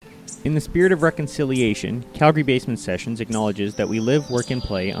In the spirit of reconciliation, Calgary Basement Sessions acknowledges that we live, work, and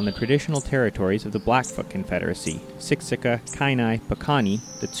play on the traditional territories of the Blackfoot Confederacy, Siksika, Kainai, Piikani,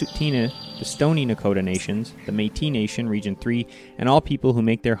 the Tsuut'ina, the Stoney Nakoda Nations, the Métis Nation Region 3, and all people who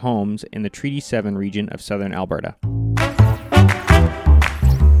make their homes in the Treaty 7 region of southern Alberta.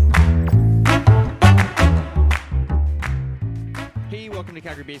 Hey, welcome to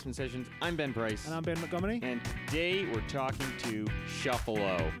Calgary Basement Sessions. I'm Ben Price. And I'm Ben Montgomery. And today we're talking to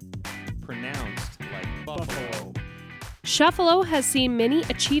Shuffalo, pronounced like Buffalo. Shuffalo has seen many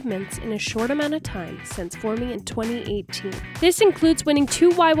achievements in a short amount of time since forming in 2018. This includes winning 2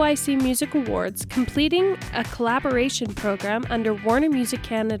 YYC Music Awards, completing a collaboration program under Warner Music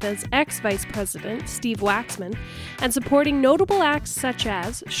Canada's ex-Vice President, Steve Waxman, and supporting notable acts such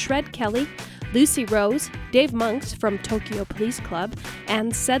as Shred Kelly, Lucy Rose, Dave Monks from Tokyo Police Club,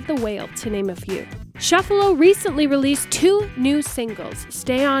 and Said the Whale, to name a few. Shuffalo recently released 2 new singles,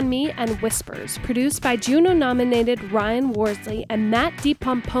 Stay On Me and Whispers, produced by Juno-nominated Ryan Worsley and Matt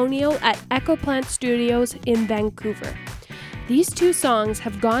DiPomponio at Echo Plant Studios in Vancouver. These 2 songs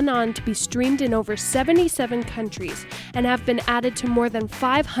have gone on to be streamed in over 77 countries and have been added to more than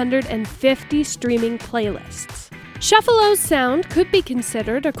 550 streaming playlists. Shuffalo's sound could be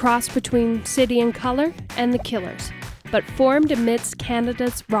considered a cross between City and Colour and The Killers, but formed amidst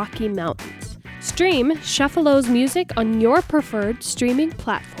Canada's Rocky Mountains. Stream Shuffalo's music on your preferred streaming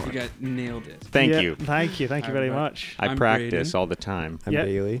platform. You nailed it. Thank you. Thank you very much. I I'm practice Braden. all the time. I'm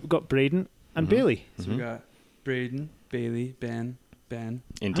Bailey. We've got Braden and Bailey. So we got Braden, Bailey, Ben.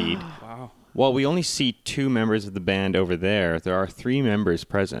 Indeed. Wow. Well, we only see 2 members of the band over there. There are 3 members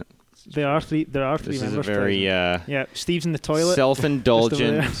present. There are three This members. is a very yeah, Steve's in the toilet.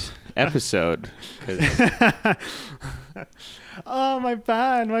 self-indulgent episode. 'Cause Oh, my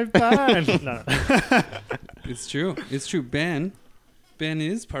band. No. It's true. Ben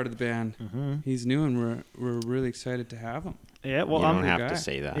is part of the band. Mm-hmm. He's new, and we're really excited to have him. Yeah, well, you I'm don't have guy. to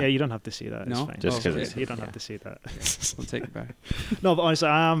say that. Yeah, you don't have to say that. No? It's fine. Just 'cause okay. it's- You don't yeah. have to say that. We'll take it back. No, but honestly,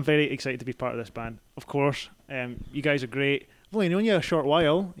 I am very excited to be part of this band. Of course, you guys are great. I've only known you a short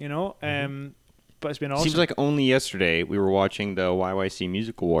while, but it's been awesome. Seems like only yesterday we were watching the YYC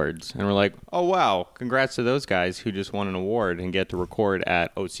Music Awards, and we're like, oh, wow, congrats to those guys who just won an award and get to record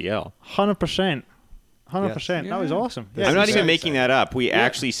at OCL. 100%. 100%. Yes. That was Yeah. awesome. I'm not is even so making that up. We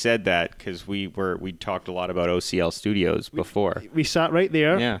actually said that because we talked a lot about OCL Studios before. We sat right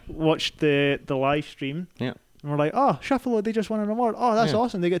there, Yeah. watched the live stream, Yeah. and we're like, oh, Shuffalo, they just won an award. Oh, that's Yeah.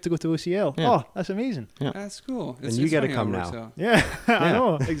 awesome. They get to go to OCL. Yeah. Oh, that's amazing. Yeah. That's cool. And you gotta funny how it come works now. out. Yeah, I Yeah.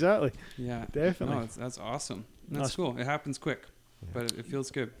 know. Exactly. Yeah, Definitely. No, that's awesome. That's That's- cool. It happens quick, but it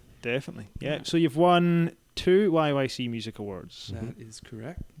feels good. Definitely. Yeah. Yeah. So you've won 2 YYC Music Awards. That is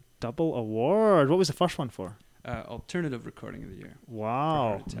correct. Double award. What was the first one for? Alternative Recording of the Year.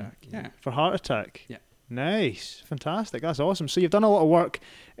 Wow. Heart Attack. Yeah. For Heart Attack. Yeah. Nice. Fantastic. That's awesome. So you've done a lot of work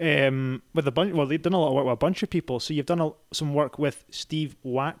with a bunch. Well, they've done a lot of work with a bunch of people. So you've done some work with Steve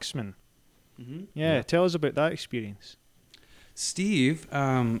Waxman. Mm-hmm. Yeah. Tell us about that experience. Steve,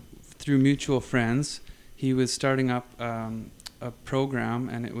 through mutual friends, he was starting up a program,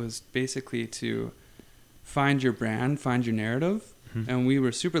 and it was basically to find your brand, find your narrative. And we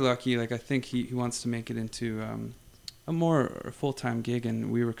were super lucky. Like, I think he wants to make it into a more full-time gig,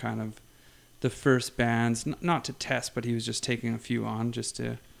 and we were kind of the first bands, not to test, but he was just taking a few on just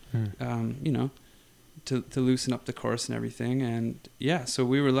to, to loosen up the course and everything. And yeah, so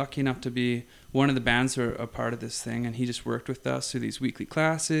we were lucky enough to be one of the bands who are a part of this thing, and he just worked with us through these weekly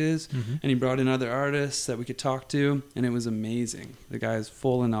classes, and he brought in other artists that we could talk to, and it was amazing. The guy is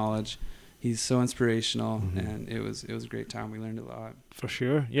full of knowledge. He's so inspirational, and it was a great time. We learned a lot. For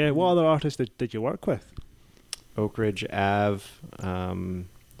sure. Yeah. What other artists did you work with? Oak Ridge Ave,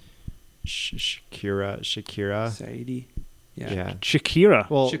 Shakira. Saidi. Yeah. Shakira.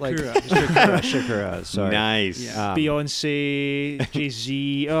 Well, Shakira. Shakira. Sorry. Nice. Yeah. Beyonce,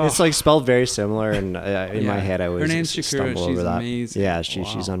 Jay-Z. Oh. It's like spelled very similar, and in my head I Her always name's Shakira. stumble She's over that. amazing. Yeah,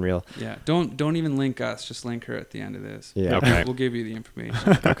 she's unreal. Yeah. Don't even link us. Just link her at the end of this. Yeah. Okay. We'll give you the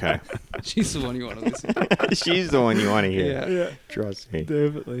information. Okay. She's the one you want to listen to. She's the one you want to hear. Yeah. Yeah. Trust me.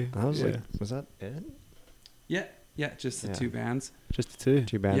 Definitely. I was like, was that it? Yeah. Just the Yeah. 2 bands. Just the 2.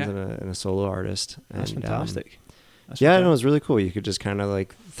 2 bands Yeah. and a solo artist. That's And, fantastic. That's yeah, fantastic. no, it was really cool. You could just kind of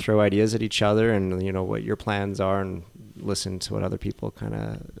like throw ideas at each other, and what your plans are, and listen to what other people kind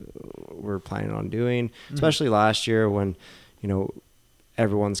of were planning on doing. Especially last year when,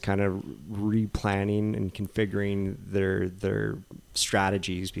 everyone's kind of replanning and configuring their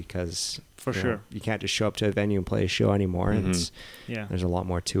strategies because For you know, sure. you can't just show up to a venue and play a show anymore. And Yeah. there's a lot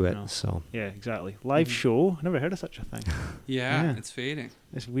more to it. No. So Yeah, exactly. Live show. I never heard of such a thing. Yeah, Yeah. it's fading.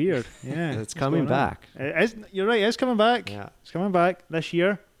 It's weird. Yeah. it's What's coming going on? back. It is, you're right. It's coming back. Yeah. It's coming back this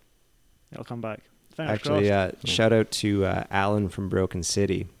year. It'll come back. Fingers Actually, crossed. shout out to Alan from Broken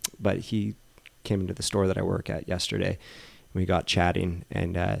City, but he came into the store that I work at yesterday. We got chatting,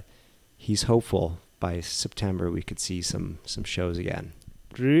 and he's hopeful by September we could see some shows again.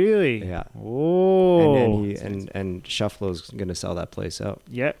 Really? Yeah. Oh. And Shufflo's gonna sell that place out.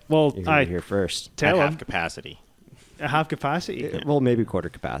 Yeah. Well, You're I here first. tell At half him capacity. I have capacity. Well, maybe quarter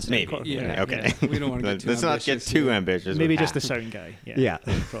capacity. Maybe. Quarter- Yeah. Okay. We don't want to get too Let's not get ambitious too here. ambitious. Maybe with just the half. sound guy. Yeah. Yeah.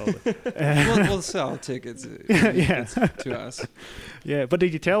 Probably. We'll sell tickets Yeah. to us. Yeah. But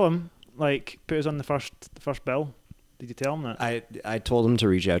did you tell him, like, put us on the first bill? Did you tell him that? I told him to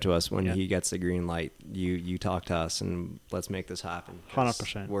reach out to us when Yeah. he gets the green light. You talk to us and let's make this happen. 'cause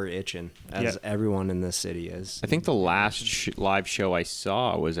 100%. We're itching, as Yeah. everyone in this city is. I think the last live show I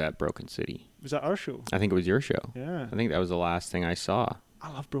saw was at Broken City. Was that our show? I think it was your show. Yeah. I think that was the last thing I saw.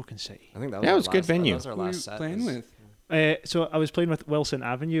 I love Broken City. I think that Yeah, was it was a good venue. That was our Who were you last set. playing with? So I was playing with Wilson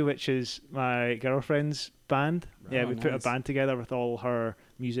Avenue, which is my girlfriend's band. Yeah, Oh, we put a nice. band together with all her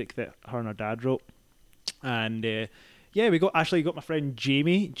music that her and her dad wrote. And yeah, we got my friend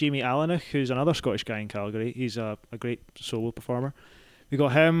Jamie Allenich, who's another Scottish guy in Calgary. He's a great solo performer. We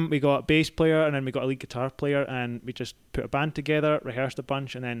got him, we got a bass player, and then we got a lead guitar player, and we just put a band together, rehearsed a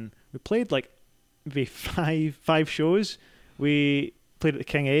bunch, and then we played like maybe five shows. We played at the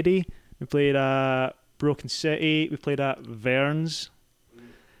King Eddie, we played at Broken City, we played at Vern's.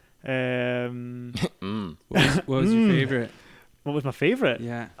 Mm. What was your favorite? What was my favourite?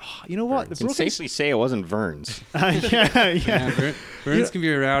 Yeah. Oh, you know what? The You can Broken safely say it wasn't Vern's. yeah. Yeah, Burns can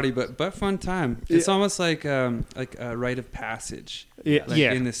be rowdy, but fun time. It's almost like a rite of passage. Yeah. Like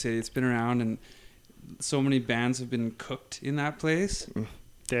yeah. in the city, it's been around, and so many bands have been cooked in that place.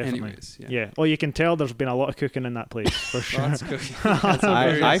 Definitely. Anyways, yeah. Yeah. Well, you can tell there's been a lot of cooking in that place for sure. Lots of cooking. That's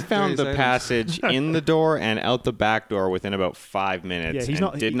I very- found the very exciting. passage in the door and out the back door within about 5 minutes. Yeah, he's and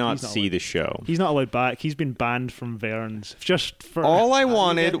not- did not he's not see allowed. the show. He's not allowed back. He's been banned from Vern's just for. All I do you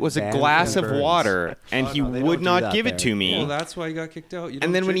wanted get was a banned glass from of Vern's? water, and Oh, he no, they would don't do not that give there. it to me. Well, that's why you got kicked out. You And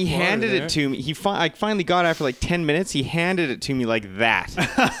don't then when he drink water handed there. it to me, I finally got it after like 10 minutes. He handed it to me like that.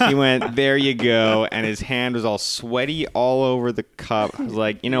 He went, "There you go," and his hand was all sweaty all over the cup. I was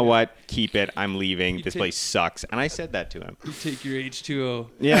like, "You know what? Keep it. I'm leaving. You This take- place sucks." And I said that to him. You take your H2O.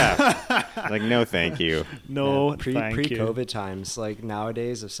 Yeah, like no, thank you. No, Yeah, thank you. pre-COVID times, like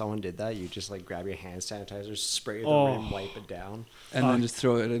nowadays, if someone did that, you just like grab your hand sanitizer, spray the Oh. rim, wipe it down. And then just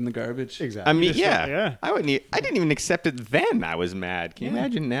throw it in the garbage. Exactly. I mean, just yeah, thought- yeah. I didn't even accept it then. I was mad. Can you Yeah.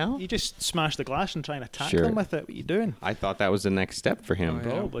 imagine now? You just smash the glass and try and attack Sure. them with it. What are you doing? I thought that was the next step for Oh, him. yeah.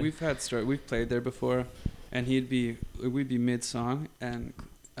 Probably. We've played there before, and we'd be mid song, and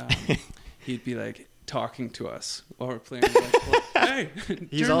he'd be like talking to us while we're playing. Like, well, hey,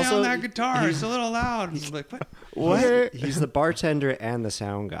 He's turn also- down that guitar. It's a little loud. And I'm like, what? What? He's the bartender and the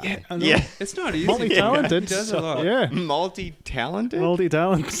sound guy. I know. Yeah, It's not easy. Multi-talented. He does a lot. Yeah. multi-talented.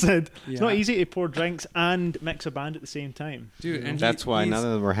 Multi-talented. It's not Yeah. easy to pour drinks and mix a band at the same time. Dude, and That's why he's- none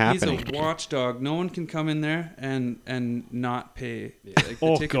of them were happening. He's a watchdog. No one can come in there and not pay like, the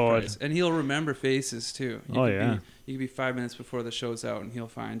Oh, ticket God. price. And he'll remember faces too. Oh, yeah. You could be 5 minutes before the show's out, and he'll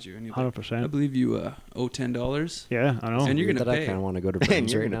find you, and he'll be like, 100%. I believe you owe $10. Yeah, I know. And you're gonna that I pay. kind of want to go to And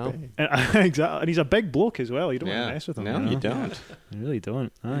Burns you're right gonna now. pay. Exactly. And he's a big bloke as well. You don't want Yeah. to mess with him. No, you you know? don't. You really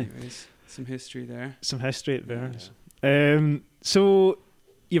don't. Aye. Anyways, some history there. Some history at Vern's. So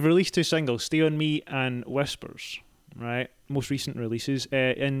you've released 2 singles, Stay On Me and Whispers, right? Most recent releases.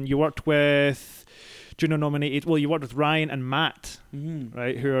 And you worked with Juno-nominated... Well, you worked with Ryan and Matt, Mm-hmm.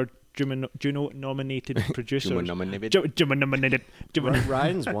 right, who are Juno-nominated producers. Juno-nominated.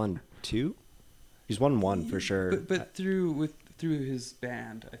 Ryan's won 2. He's won 1 for sure. But through his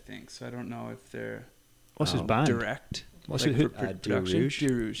band, I think. So I don't know if they're What's his band? direct. What's like it? for production. Dieu Rouge? Dieu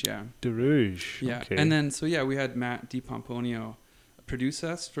Rouge, yeah. De Rouge. Yeah. Okay. And then, so yeah, we had Matt DiPomponio produce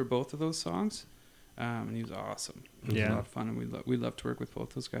us for both of those songs. And he was awesome. It was Yeah. a lot of fun, and we'd love to work with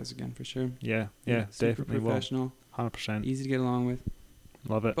both those guys again for sure. Yeah, Super definitely will. professional, 100%. easy to get along with.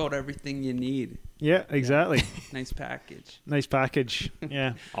 Love it. About everything you need. Yeah, exactly. Nice package. Nice package.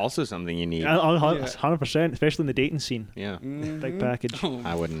 Yeah. Also something you need. 100%, especially in the dating scene. Yeah, Big package. Oh,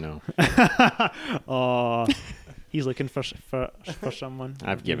 I wouldn't know. Oh, he's looking for someone.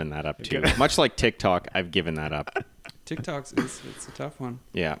 I've given that up too. Much like TikTok, I've given that up. TikTok's it's a tough one.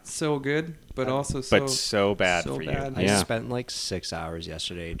 Yeah. So good, but also But so bad so for you. bad. I Yeah. spent like 6 hours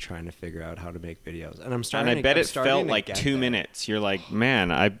yesterday trying to figure out how to make videos, and I'm And starting. I bet I'm it starting felt to like get 2 there. minutes. You're like,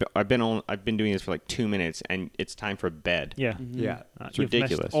 man, I've been doing this for like 2 minutes, and it's time for bed. Yeah. Yeah, It's You've missed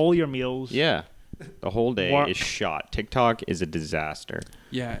ridiculous. all your meals. Yeah. The whole day Work. is shot. TikTok is a disaster.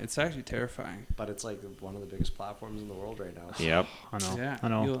 Yeah, it's actually terrifying. but it's like one of the biggest platforms in the world right now. Yep. I know. Yeah, I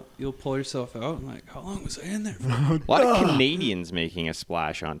know. You'll pull yourself out and like, how long was I in there for? A lot of Canadians making a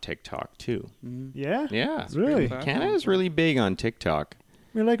splash on TikTok too. Yeah. Yeah. Really? Canada's really big on TikTok.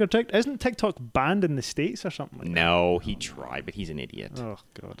 We're like, isn't TikTok banned in the States or something like No, he tried, but he's an idiot. that? Oh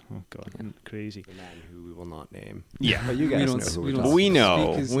God, crazy. The man who we will not name. Yeah. But you We guys don't know s- who we we're don't talking We speak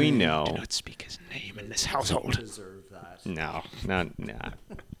know. his We name. know. Do not speak his name in this household. Deserve that. No, not nah.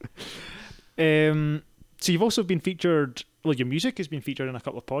 So you've also been featured. Well, your music has been featured in a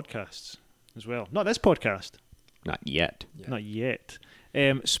couple of podcasts as well. Not this podcast, Not yet. Yeah. not yet.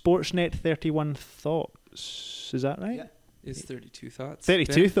 Sportsnet 31 Thoughts. Is that right? Yeah. It's 32 thoughts.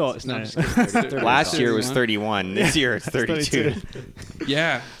 32 Ben? thoughts No, now. I'm just kidding. 31. Last year was 31. 31. This year it's 32.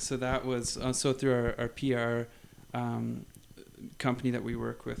 Yeah, so that was so through our PR company that we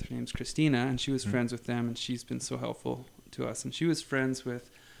work with. Her name's Christina, and she was friends with them, and she's been so helpful to us. And she was friends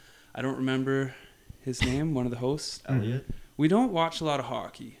with, I don't remember his name, one of the hosts. Elliot. We don't watch a lot of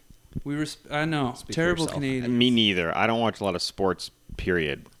hockey. I know, Speak for terrible yourself. Canadians. Me neither. I don't watch a lot of sports,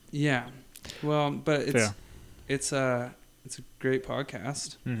 period. Yeah, well, but Fair. it's a great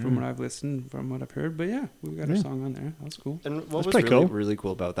podcast Mhm. from what I've listened, from what I've heard. But yeah, we got our Yeah. song on there. That was cool. And what That's was pretty really, cool. really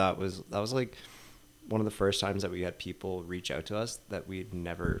cool about that was like one of the first times that we had people reach out to us that we'd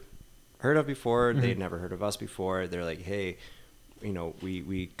never heard of before. They'd never heard of us before. They're like, hey, you know,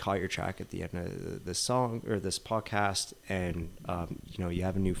 we caught your track at the end of this song or this podcast, and you know, you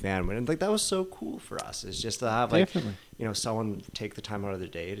have a new fan. And like that was so cool for us. It's just to have like Definitely. you know, someone take the time out of their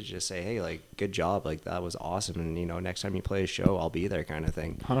day to just say, hey, like good job, like that was awesome, and you know, next time you play a show, I'll be there, kind of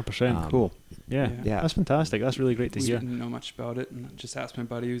thing. 100%. Cool. Yeah. Yeah. That's fantastic. That's really great to We hear. didn't know much about it, and I just asked my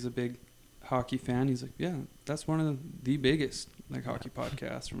buddy who's a big hockey fan. He's like, yeah, that's one of the biggest like hockey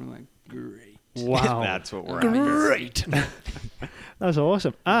podcasts. And we're like, great. Wow. That's what we're after. Great. That's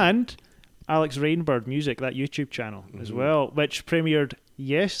awesome. And Alex Rainbird Music, that YouTube channel as Mhm. well, which premiered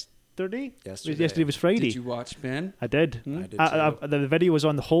yesterday. Yesterday was Friday. Did you watch, Ben? I did. Hmm? I did The video was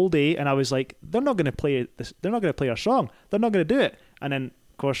on the whole day, and I was like, they're not going to play this. They're not going to play our song. They're not going to do it. And then,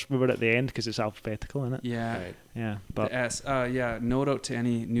 of course, we were at the end because it's alphabetical, isn't it? Yeah. Right. Yeah. The But S. Yeah. Note out to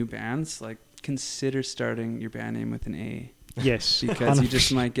any new bands, like consider starting your band name with an A yes, because you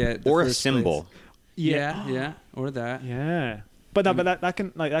just might get the Or a first symbol. place. Yeah, or that. Yeah. But no, but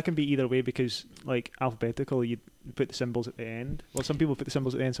that can be either way because like alphabetical, you put the symbols at the end. Well, some people put the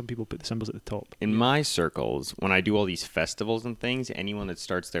symbols at the end, some people put the symbols at the top. In my circles, when I do all these festivals and things, anyone that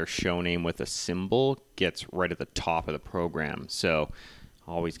starts their show name with a symbol gets right at the top of the program. So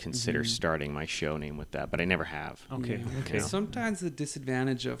I always consider starting my show name with that, but I never have. Okay. Yeah. Okay. Sometimes the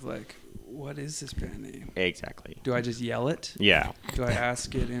disadvantage of like, what is this band name? Exactly. Do I just yell it? Yeah. Do I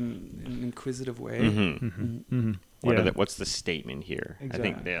ask it in an inquisitive way? Mm-hmm. Mm-hmm. What's the statement here? I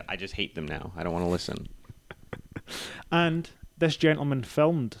think Exactly. I just hate them now. I don't want to listen. And this gentleman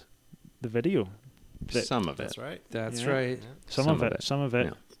filmed the video. That- Some of it. That's right. That's Yeah. right. Some of it. Some of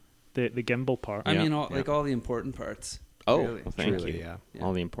it. Yeah. The gimbal part. I Yeah, mean, yeah. like all the important parts. Oh, Really. well, thank Truly, you. yeah. Yeah.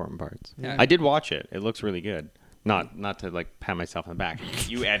 All the important parts. Yeah. I did watch it. It looks really good. Not to like pat myself on the back.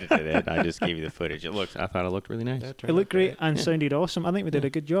 You edited it. I just gave you the footage. I thought it looked really nice. That It turned looked out great and sounded awesome. I think we did a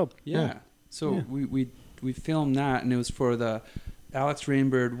good job. Yeah. So Yeah. we filmed that, and it was for the Alex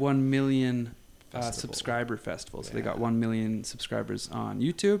Rainbird 1 million Festival. subscriber festival. So they Yeah. got 1 million subscribers on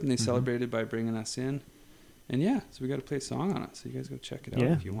YouTube, and they Mhm. celebrated by bringing us in. And yeah, so we got to play a song on it. So you guys go check it out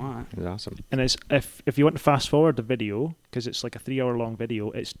Yeah. if you want. It was awesome. And it's if you want to fast forward the video because it's like a 3-hour long video,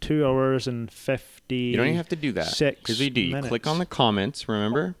 it's 2 hours and 50. You don't even have to do that. 6 Because you click minutes. on the comments,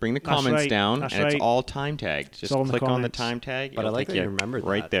 remember? Bring the That's comments right, down, that's and right. it's all time tagged. Just all in the click on the comments. time tag. But I it'll like take that you remembered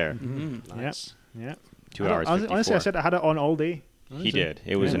right that. there. Mhm. Nice. Yeah. 2 hours, Honestly, 54. I said I had it on all day. He did.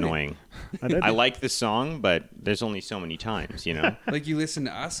 It was Yeah. annoying. I did. I like the song, but there's only so many times, you know? Like you listen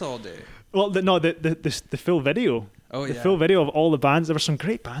to us all day. Well, the full video. Oh The yeah. full video of all the bands. There were some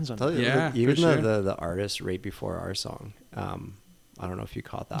great bands on Tell it. you, Yeah, even for sure. the artist right before our song. I don't know if you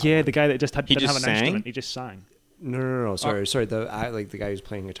caught that. Yeah, one. the guy that just He didn't just have an sang? instrument. He just sang. No. Sorry. Like the guy who's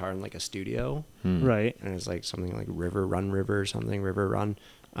playing guitar in like a studio, Hmm. Right. and it's like something like River Run or something. River Run.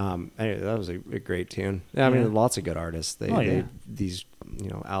 Anyway, that was a great tune. Yeah, I Yeah. mean, lots of good artists. Yeah. These,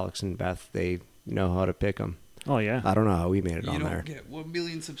 Alex and Beth, they know how to pick them. Oh yeah. I don't know how we made it You on don't there. get 1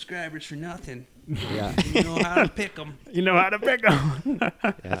 million subscribers for nothing. Yeah. You know how to pick them. You know how to pick them.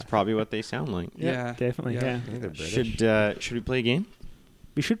 That's probably what they sound like. Yeah, definitely. Yeah. I think they're British. Should we play a game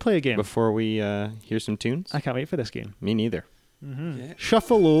We should play a game. before we hear some tunes? I can't wait for this game. Me neither. Yeah.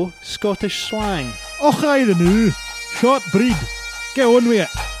 Shuffle-o Scottish slang. Och, I don't know. Short breed. Get on with it.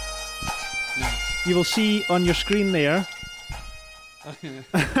 Nice. You will see on your screen there.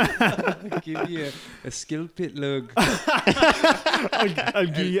 I'll give you a skill pit lug. I'll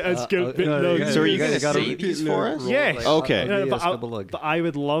give you a skill bit. So are you guys gonna gotta say repeat these the for us? rule, Yeah. like, Okay. Yeah, yeah, but I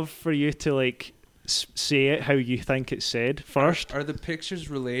would love for you to like say it how you think it's said first. Are the pictures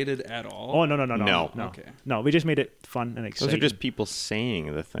related at all? Oh no. No. Okay. No, we just made it fun and exciting. Those are just people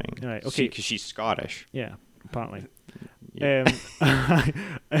saying the thing. Right, okay. Because she's Scottish. Yeah, apparently. Yeah.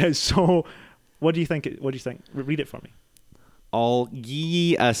 So, what do you think? What do you think? Read it for me. I'll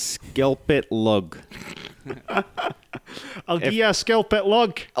gie a skelpit lug. I'll give you a skelpit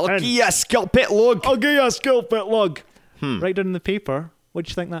lug. I'll And gie a skelpit lug. I'll give you a skelpit lug. Hmm. Write down in the paper. What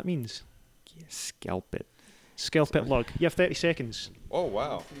do you think that means? Skelpit. Skelpit lug. You have 30 seconds. Oh,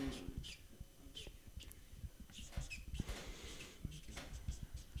 wow.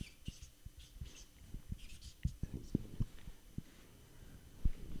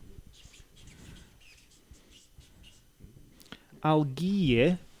 I'll give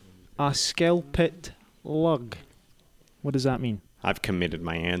you a skelpit lug. What does that mean? I've committed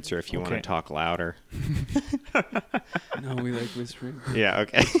my answer if you want Okay. to talk louder. No, we like whispering. Yeah,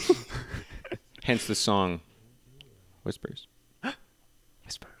 okay. Hence the song Whispers.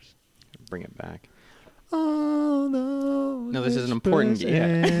 Whispers. Bring it back. Oh No, this is an important game.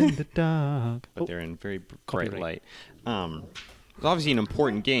 in the dark. But they're in very bright Copyright. light. It's obviously an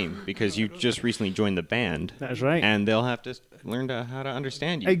important game because you just recently joined the band. That is right. And they'll have to learn how to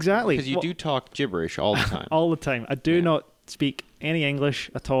understand you. Exactly. Because you Well- do talk gibberish all the time. All the time. I do Yeah. not speak any English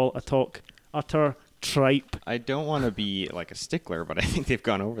at all. I talk utter tripe. I don't want to be like a stickler, but I think they've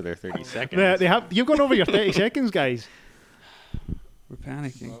gone over their 30 seconds. They have. You've gone over your 30 seconds, guys. We're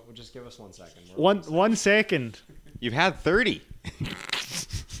panicking. Well, just give us 1 second. One second. You've had 30.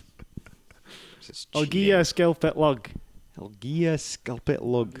 I'll give you a skelpit lug. I'll give you a skelpit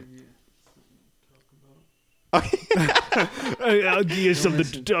lug. I'll give you something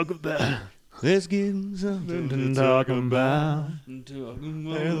to talk about. Let's get something To talk about.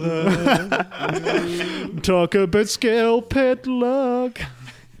 Talk about skelpit lug.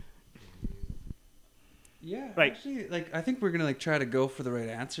 Yeah, Right. Actually, like I think we're gonna like try to go for the right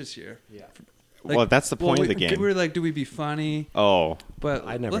answers here. Yeah. Like, Well, that's the point of the game. We're like, do we be funny? Oh, But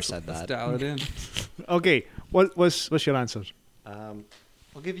I never let's- said let's that. dial it in. Okay, what's your answer?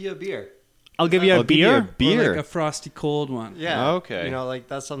 I'll give you a beer. I'll give you a I'll give you a beer. beer. Or like a frosty cold one. Yeah. Okay. You know, like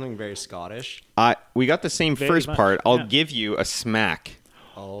that's something very Scottish. we got the same Very first much, part. I'll yeah. give you a smack.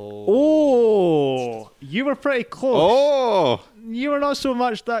 Oh. Oh, you were pretty close. Oh, You were not so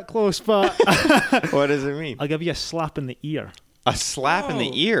much that close, but what does it mean? I'll give you a slap in the ear. A slap in the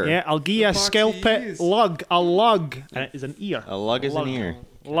Oh. ear. Yeah, I'll give you a box skelpit ears. lug. A lug, and it is an ear. A lug is an ear.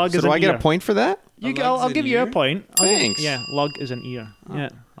 Lug So is do an I get ear. a point for that? You A g- I'll lug's give an you a ear? point. Thanks. Yeah, lug is an ear. Yeah,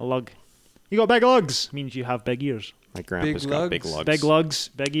 a lug. You got big lugs. Means you have big ears. My grandpa's got big lugs. lugs. Big lugs,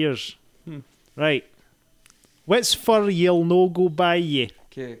 big ears. Right. What's for you'll no go by ye?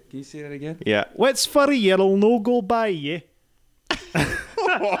 Okay, can you say that again? Yeah. What's for you'll no go by ye?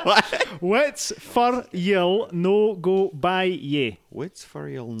 What's for you'll no go by ye? What's for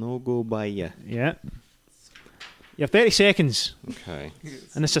you'll no go by ya? Yeah. You have 30 seconds, Okay.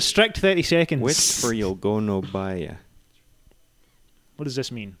 and it's a strict 30 seconds. What's for you'll go no by ya? What does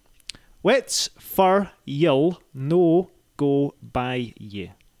this mean? What's for you'll no go by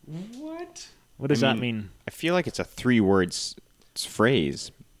ye? What? What does I that mean- mean? I feel like it's a 3 words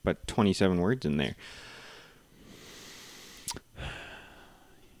phrase, but 27 words in there.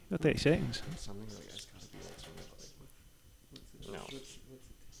 You got 30 seconds. Something like that's gotta be like something like. No.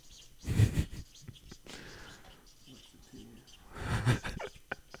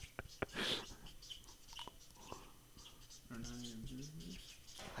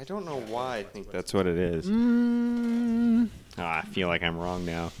 I don't know why I think that's what it is. Mm, I feel like I'm wrong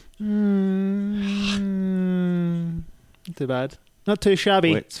now. not too bad. Not too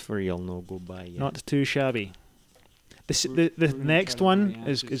shabby. What's for you'll no go by ya? Not too shabby. The We're gonna next try to one put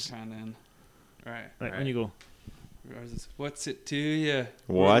the is answers kinda in. Right. right when you go. What's it to you?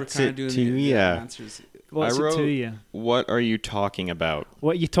 What's it to ya? What's it wrote- to you? What are you talking about?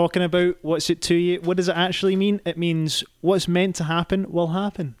 What are you talking about? What's it to you? What does it actually mean? It means what's meant to happen will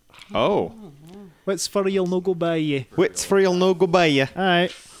happen. Oh. What's for you'll no go by you. What's for you'll no go by ya?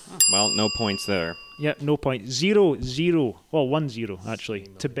 Alright. Well, no points there. Yeah, no point. 0-0. Well, 1-0 actually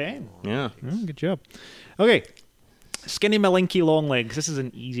to Ben. Yeah. Good job. Okay. Skinny Malinky Long Legs. This is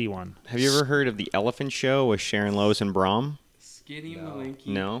an easy one. Have you ever heard of the Elephant Show with Sharon Lois and Brom? Skinny Malinky.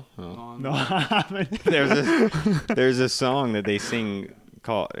 No. Oh. Long. No, I haven't. There's a song that they sing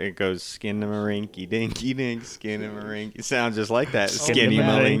called. It goes Skinnamarink dinky dink, Skinnamarink. It sounds just like that. Skinny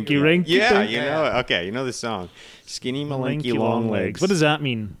Skinnamarink, Malinky. rinky Yeah, dink. you know it. Okay, you know the song. Skinny Malinky Malinky long legs. What does that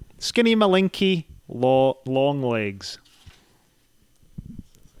mean? Skinny Malinky long legs.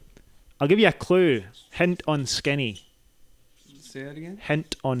 I'll give you a clue. Hint on skinny. Say that again.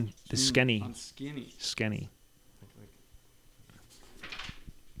 Hint on the skinny. On skinny. Skinny.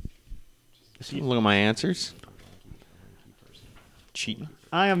 Look at my answers. Cheating.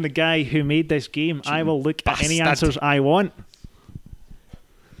 I am the guy who made this game. I will look at any bastard. answers I want.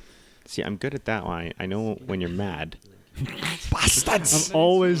 See, I'm good at that one. I know when you're mad. I'm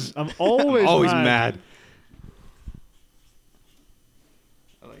always Always mad.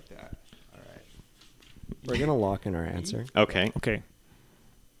 I like that. We're gonna lock in our answer. Okay. Okay.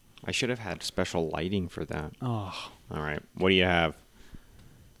 I should have had special lighting for that. Oh, All right. What do you have?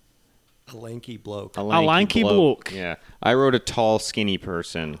 A lanky bloke. A lanky bloke. Yeah. I wrote a tall, skinny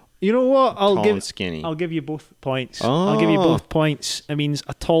person. you know what? Tall and skinny. I'll give you both points. I'll give you Oh. both points. It means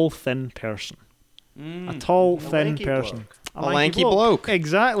a tall, thin person. A tall, thin lanky person. A lanky bloke.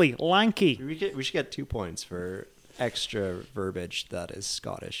 Exactly. Lanky. We should get 2 points for extra verbiage that is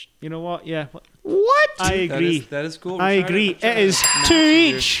Scottish. You know what? Yeah. What? I agree. That is cool. I We're trying to- agree. we're trying It is to match 2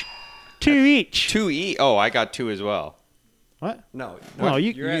 your- each. 2 each. 2E. Oh, I got 2 as well. What? No, No,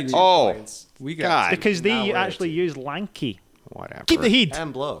 you're at 2 Oh. points. We God. got Because Now they we're at actually 2. use lanky. Whatever. Keep the heat.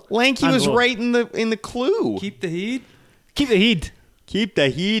 And bloke. Lanky And was bloke. right in the clue. keep the heat. Keep the heat. Keep the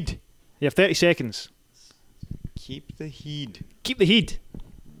heat. You have 30 seconds. Keep the heat. Keep the heat.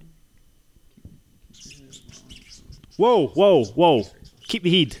 Whoa, whoa, whoa. Keep the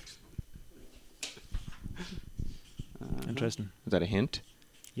heat. Interesting. Was that a hint?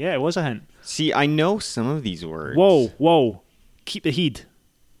 Yeah, it was a hint. See, I know some of these words. Whoa, whoa. Keep the heat.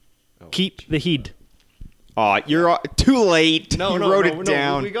 Keep the heat. Oh, you're too late. No, you no, wrote no, it no,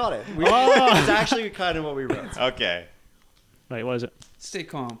 down. we got it. It's actually kind of what we wrote. Okay. Right, what is it? Stay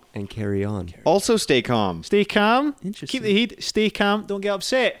calm. And carry on. Also, stay calm. Stay calm. Interesting. Keep the heat. Stay calm. Don't get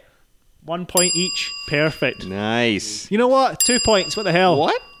upset. 1 point each. Perfect. Nice. You know what? 2 points. What the hell?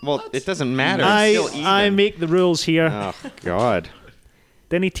 What? Well, it doesn't matter. It's still even. I make the rules here. Oh God.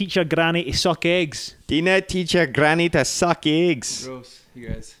 Then he teach your granny to suck eggs. Didn't teach your granny to suck eggs. Gross, you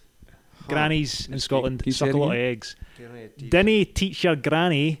guys. Grannies in Scotland Can you say suck it a lot of again? eggs. Then he teach your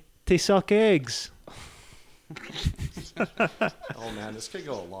granny to suck eggs. Oh man, this could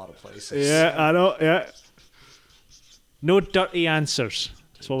go a lot of places. Yeah, I know. Yeah. No dirty answers.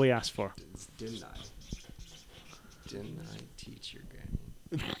 That's what we asked for. Didn't I teach your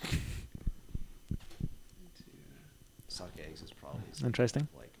granny? Suck eggs is probably something Interesting.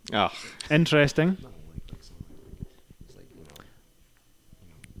 like Oh, Interesting. no, like something it's like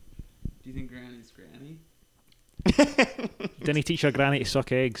Do you think Granny's Granny? Then he teach your granny to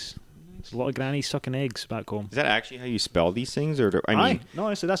suck eggs. There's a lot of grannies sucking eggs back home. is that actually how you spell these things, or I Aye. mean, No,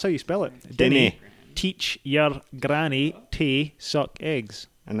 honestly, that's how you spell it. Didn't Then he? he teach your granny to suck eggs.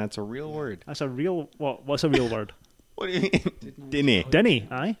 and that's a real word. That's a real. What's a real word? What do you mean? Didn't he? Denny,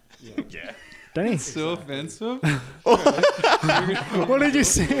 aye? Yeah. Denny. So offensive. What did you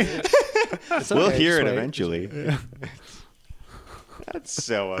say? We'll okay, hear just it wait. eventually. That's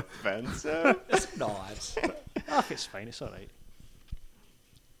so offensive. it's not. Oh, it's fine. It's all right.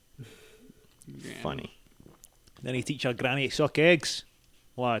 Funny. Then he teach your granny to suck eggs,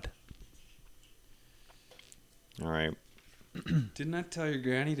 lad. All right. Didn't I tell your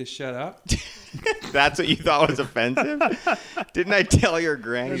granny to shut up? That's what you thought was offensive? Didn't I tell your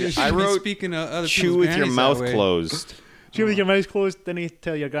granny? I wrote speaking of other chew people's with your grannies mouth that way. closed. Chew with your mouth closed. Then he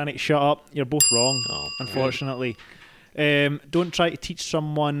tell your granny to shut up. You're both wrong, Oh, unfortunately. Don't try to teach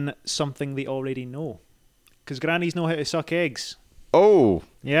someone something they already know, because grannies know how to suck eggs. Oh,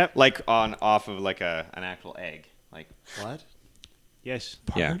 Yep. like off of like an actual egg. Like What? Yes.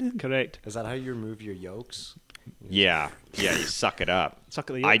 Yeah. Correct. Is that how you remove your yolks? yeah, you suck it up.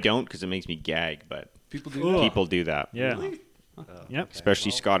 Suck at the I yolk. don't because it makes me gag, but People do Ugh. that. people do that. Yeah. Yep. Especially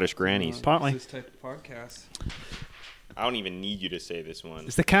Scottish grannies. Apparently. This type of podcast. I don't even need you to say this one.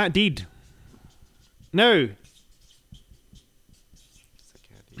 It's the cat deed. Now,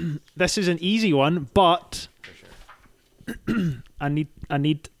 this is an easy one, but I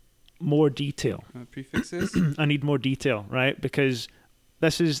need more detail. Prefixes. I need more detail, right? Because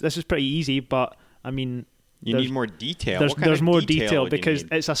this is pretty easy, but I mean, You there's- need more detail. there's What kind there's of more detail detail would you because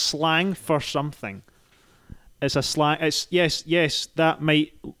need? it's a slang for something. It's a slang. It's yes. That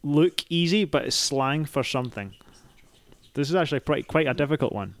might look easy, but it's slang for something. This is actually quite a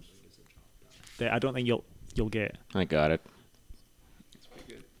difficult one. That I don't think you'll get. I got it.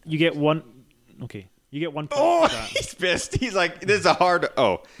 You get one. Okay, you get 1 point. Oh, for that. he's pissed. He's like, this is a hard.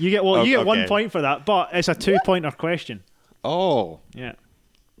 Oh. You get you get 1 okay. point for that, but it's a 2-pointer question. Oh. Yeah,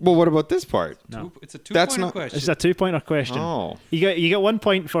 Well, what about this part? no, It's a That's two-pointer not- question. it's a 2-pointer question. Oh. You get 1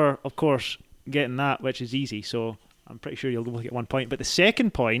 point for, of course, getting that, which is easy. So I'm pretty sure you'll get 1 point. But the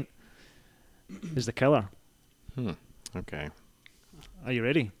second point is the killer. Okay. Are you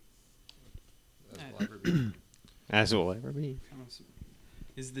ready? As will ever be.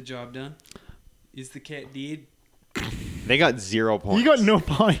 Is the job done? Is the cat dead? They got 0 points. You got no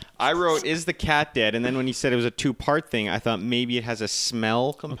point. I wrote, is the cat dead? And then when he said it was a 2-part thing, I thought maybe it has a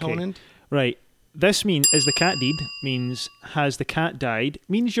smell component. Right. This means is the cat dead? Means has the cat died?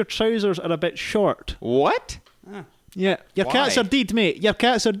 Means your trousers are a bit short. What? Yeah, your Why? cats are dead, mate. Your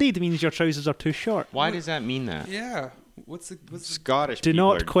cats are dead means your trousers are too short. Why does that mean that? Yeah. What's the Scottish Do people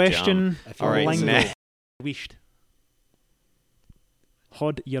not are question dumb. the All right, lingo. next. Wished.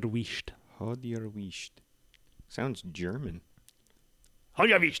 Hod your wished. Hod your wished. Sounds German. Hod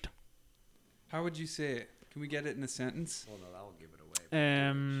your wished. How would you say it? Can we get it in a sentence? Well, no, that will give it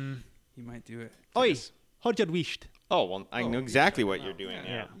away. He might do it. Oi, hod your wished. Oh, well, I know exactly what you're doing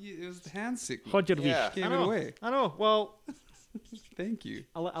Yeah. now. It was the hand signal. Hod your Yeah. wished. Gave I it know. away. I know. Well, Thank you.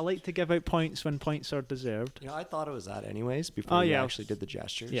 I like to give out points when points are deserved. You know, I thought it was that anyways before Oh, you yeah. actually did the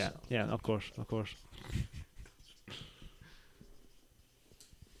gestures. Yeah, so. yeah, of course.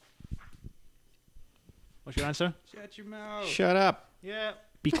 What's your answer? Shut your mouth. Shut up. Yeah.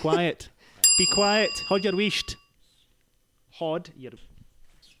 Be quiet. Be quiet. Hod your wished. Hod your.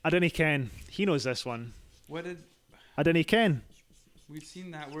 I don't know Ken. He knows this one. What did I don't know Ken. we've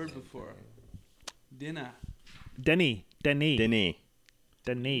seen that word before? Dinner. Denny. Denny.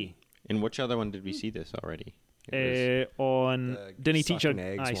 In which other one did we see this already? On The Denny teacher. sucking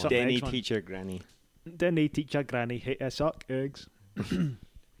eggs Aye, one. suck Denny eggs one. teacher granny. Denny teacher granny suck eggs.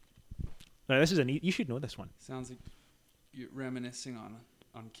 Now this is you should know this one. Sounds like you're reminiscing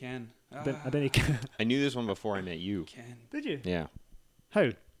on Ken. I don't know. I knew this one before I met you. Ken. Did you? Yeah. How?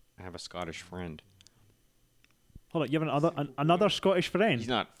 I have a Scottish friend. Hold on. You have another Scottish friend. He's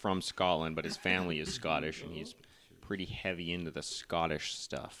not from Scotland, but his family is Scottish, and he's pretty heavy into the Scottish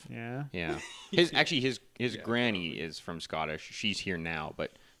stuff. Yeah. Yeah. His granny is from Scottish. She's here now,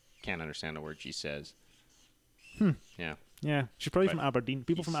 but can't understand a word she says. Yeah. Yeah. She's probably But from Aberdeen.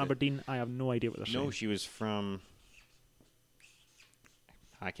 People he from said- Aberdeen, I have no idea what they're saying. No, she was from.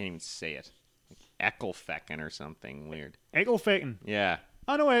 I can't even say it. Eckelfecken or something weird. Ecclefeckin. Yeah.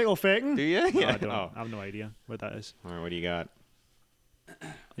 I know Ecclefeckin. Do you? No, Yeah. I don't. Oh. I have no idea what that is. All right, what do you got?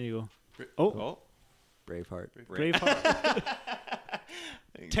 There you go. Oh, Oh. Braveheart. Braveheart.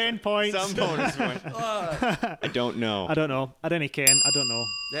 10 points. Some bonus points. I don't know. I don't know. I don't know, Ken. I don't know.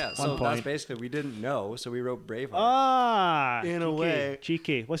 Yeah, so One that's point. basically we didn't know, so we wrote Braveheart. Ah, In a cheeky, way.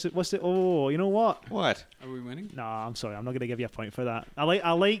 cheeky. What's it? Oh, you know what? What? Are we winning? Nah, I'm sorry. I'm not gonna give you a point for that. I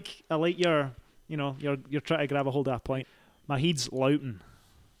like your, you're trying to grab a hold of that point. My head's Loughton.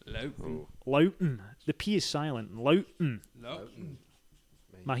 Loughton. Loughton. The P is silent. Loughton. Loughton.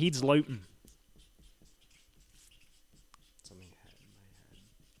 My head's Loughton. Something had in my head.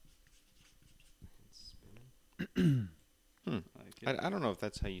 Spinning. Like it. I don't know if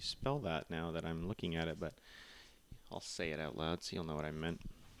that's how you spell that now that I'm looking at it, but I'll say it out loud so you'll know what I meant.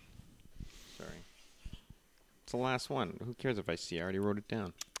 Sorry. It's the last one. Who cares if I see? I already wrote it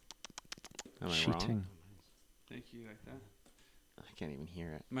down. Am I wrong? Cheating. Thank you like that. I can't even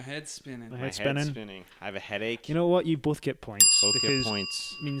hear it. My head's spinning. My My head's head's spinning. spinning. I have a headache. You know what? You both get points. Both because get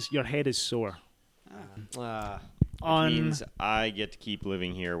points. means your head is sore. Which On means I get to keep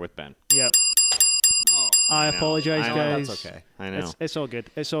living here with Ben. yeah. Oh. I know. apologize, I know, guys. That's okay. I know. It's all good.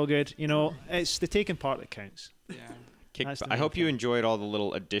 It's all good. You know, it's the taking part that counts. Yeah. That's the I main hope you thing. enjoyed all the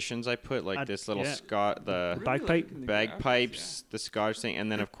little additions I put, like this little yeah. the Really Bagpipe? liking the bagpipes, the Scottish thing, and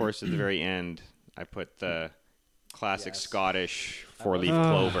then of course at the very end I put the classic Yes. Scottish four-leaf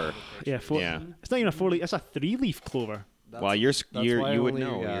Ah. clover. Yeah, Yeah. It's not even a 4-leaf. It's a 3-leaf clover. Well, you're why you would only,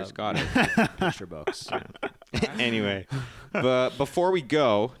 know. You're Scottish. Picture books. Anyway, but before we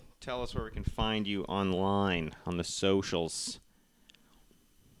go, tell us where we can find you online on the socials.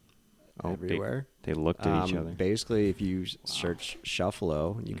 Oh, Everywhere. They looked at each other. Basically, if you search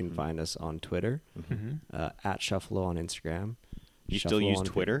Shuffalo, you can find us on Twitter, at Shuffalo on Instagram. You still Shuffalo use on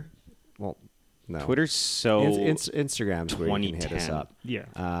Twitter? Well, no. Twitter's so Instagram's where you can hit us 2010. up. Yeah.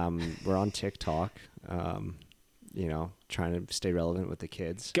 We're on TikTok. Trying to stay relevant with the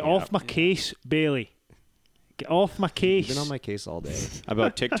kids. Get off my case, Bailey. Get off my case. You've been on my case all day.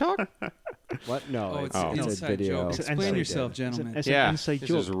 About TikTok? What? No, Oh, it's, it's an it's a inside video. joke. It's an Explain inside yourself, joke. gentlemen. It's Yeah, an inside this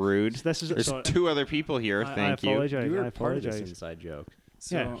joke. is rude. This is There's sorry, 2 other people here. Thank I you. apologize. You were I part of this apologize. inside joke.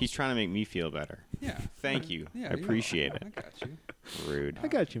 So, Yeah. He's trying to make me feel better. yeah. Thank you. Yeah, I appreciate it. I got you. Rude. I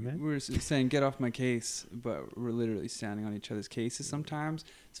got you, man. We're saying get off my case, but we're literally standing on each other's cases sometimes.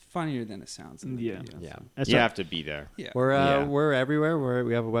 It's funnier than it sounds. In the Yeah. video. Yeah. It's You a- have to be there. Yeah. We're everywhere.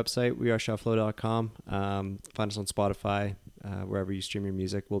 We have a website, weareshuffalo.com. Find us on Spotify, wherever you stream your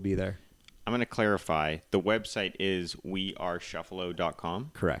music. We'll be there. I'm going to clarify. The website is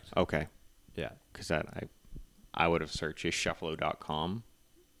weareshuffalo.com. Correct. Okay. Yeah. Because I would have searched just shuffalo.com,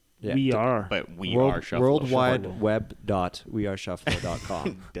 Yeah. We are. but we World, are Shuffalo.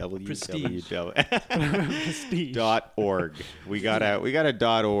 worldwideweb.weareshuffalo.com. Prestige. .org. We got a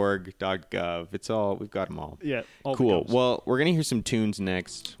 .org, .gov. It's all, we've got them all. Yeah. all Cool. becomes. Well, we're going to hear some tunes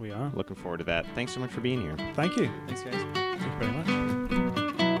next. We are. Looking forward to that. Thanks so much for being here. Thank you. Thanks, guys. Thank you very much.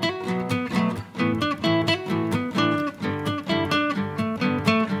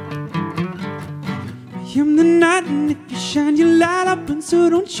 I'm the night, and if you shine your light up, and so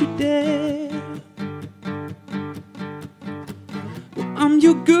don't you dare. Well, I'm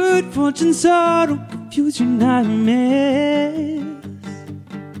your good fortune, so don't confuse your nightmares.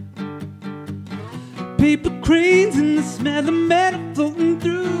 Paper cranes and the smell of metal floating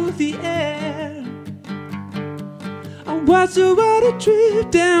through the air. I watch the water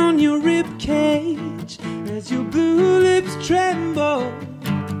drip down your rib cage as your blue lips tremble.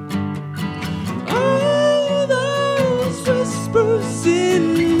 All those whispers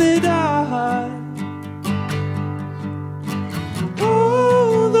in the dark.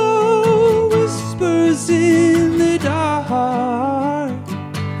 All the whispers in the dark.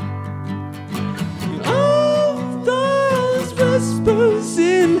 All those whispers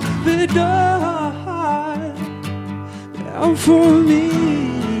in the dark. Out for me.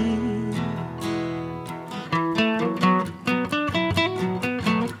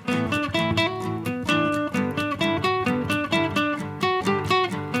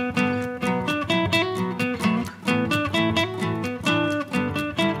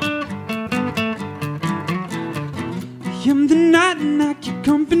 I'm the night and I keep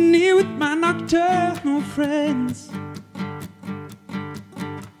company with my nocturnal friends.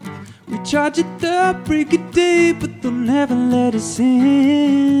 We charge at the break of day, but they'll never let us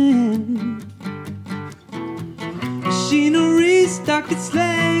in. Machinery stock its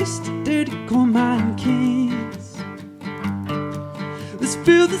laced to dirty coal mine kings. Let's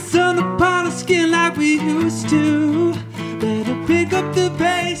feel the sun upon our skin like we used to. Better pick up the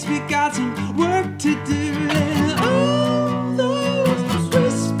pace, we got some work to do. And all those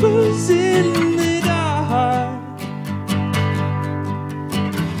whispers in the dark.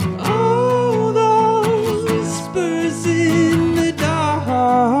 All those whispers in the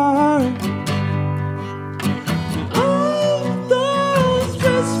dark. All those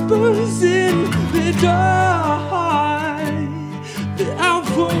whispers in the dark. They're out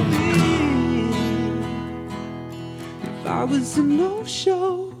for me. If I was a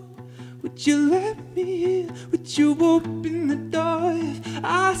no-show, would you let me in? Would you open the door? If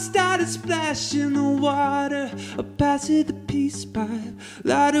I started splashing the water, or pass it the peace pipe,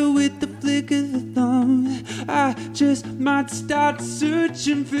 lighter with the flick of the thumb, I just might start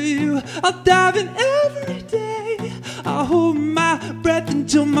searching for you. I'll dive in every day. I'll hold my breath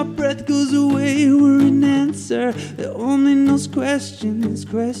until my breath goes away. We're an answer that only knows questions,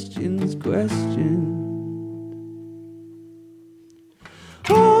 questions, questions.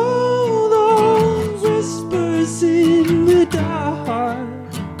 All those whispers in the dark.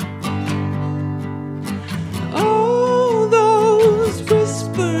 All those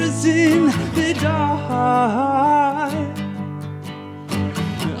whispers in the dark.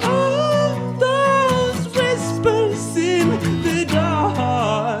 All those whispers in the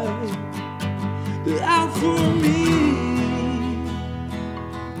dark. They're out for me.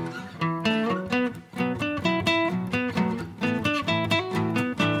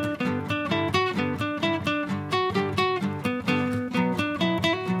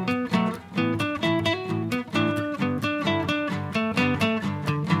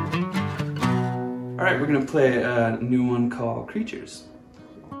 All right, we're gonna play a new one called Creatures.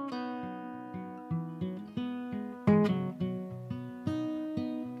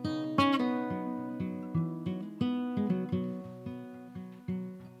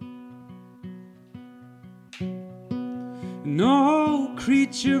 No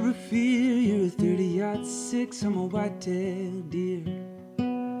creature of fear, you're a 30-06, I'm a white-tailed deer.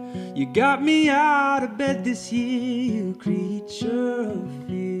 You got me out of bed this year, you creature of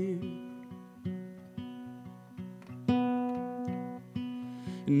fear.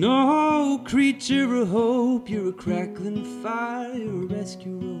 No creature of hope, you're a crackling fire, you're a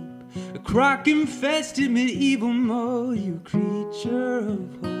rescue rope, a croc infested medieval mode, you creature of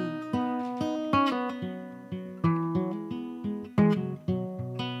hope.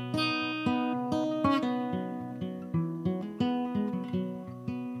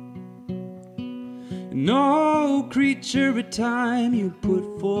 No creature of time, you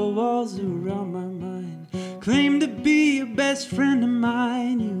put four walls around my mind, claim to be a best friend of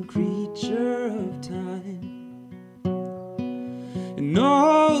mine, you creature of time.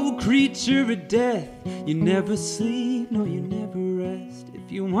 No creature of death, you never sleep, no you never rest.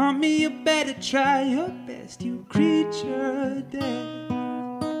 If you want me you better try your best, you creature of death.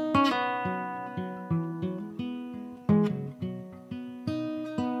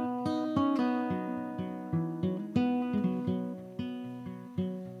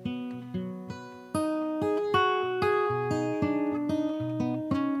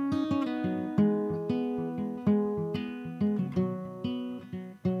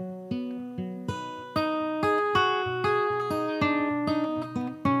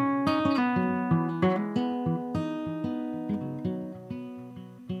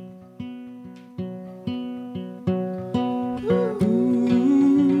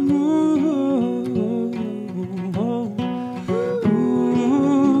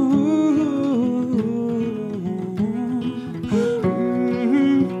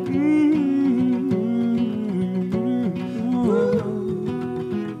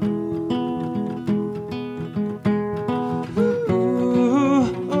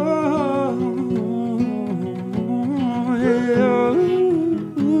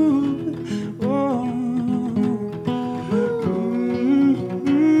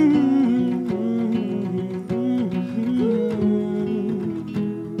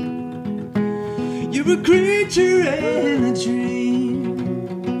 You're a creature in a dream.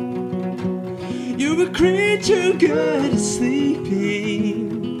 You're a creature good at sleeping.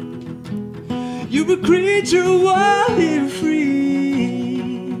 You're a creature wild and free.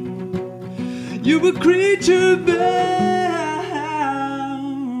 You're a creature bound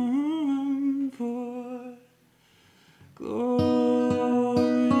for glory.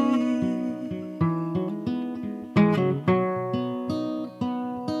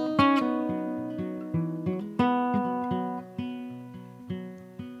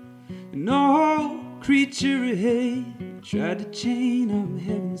 No creature of hate tried to chain up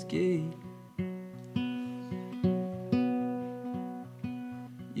heaven's gate.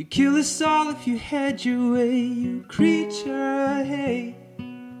 You kill us all if you had your way, you creature of hate.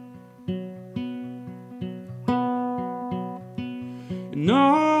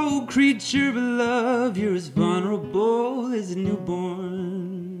 No creature of love, you're as vulnerable as a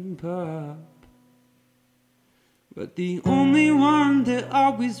newborn pup. But the only one that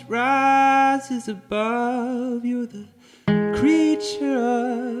always rises above, you're the creature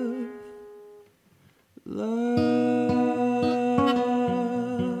of